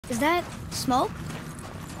Is that smoke?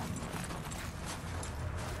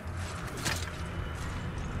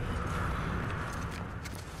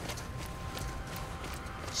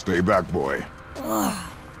 Stay back, boy. Ugh.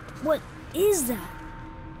 What is that?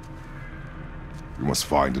 We must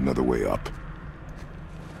find another way up.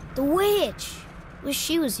 The witch! Wish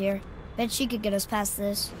she was here. Bet she could get us past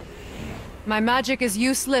this. My magic is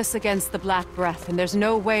useless against the Black Breath, and there's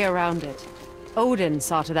no way around it. Odin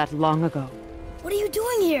saw to that long ago. What are you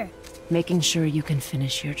doing here? Making sure you can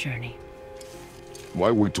finish your journey. Why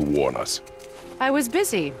wait to warn us? I was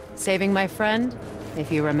busy, saving my friend,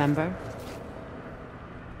 if you remember.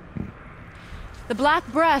 The Black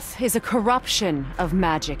Breath is a corruption of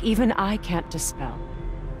magic even I can't dispel.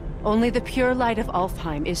 Only the pure light of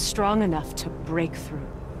Alfheim is strong enough to break through.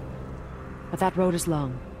 But that road is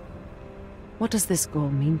long. What does this goal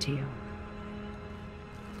mean to you?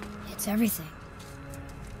 It's everything.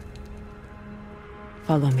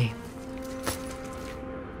 Follow me.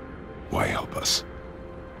 Why help us?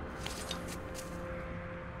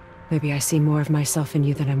 Maybe I see more of myself in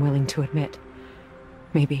you than I'm willing to admit.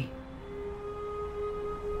 Maybe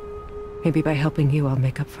by helping you, I'll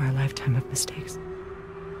make up for a lifetime of mistakes.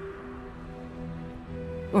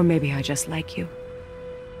 Or maybe I just like you.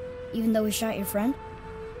 Even though we shot your friend?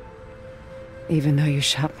 Even though you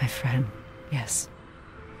shot my friend, yes.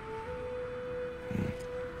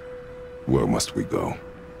 Where must we go?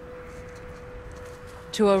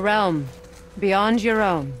 To a realm beyond your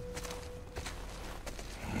own.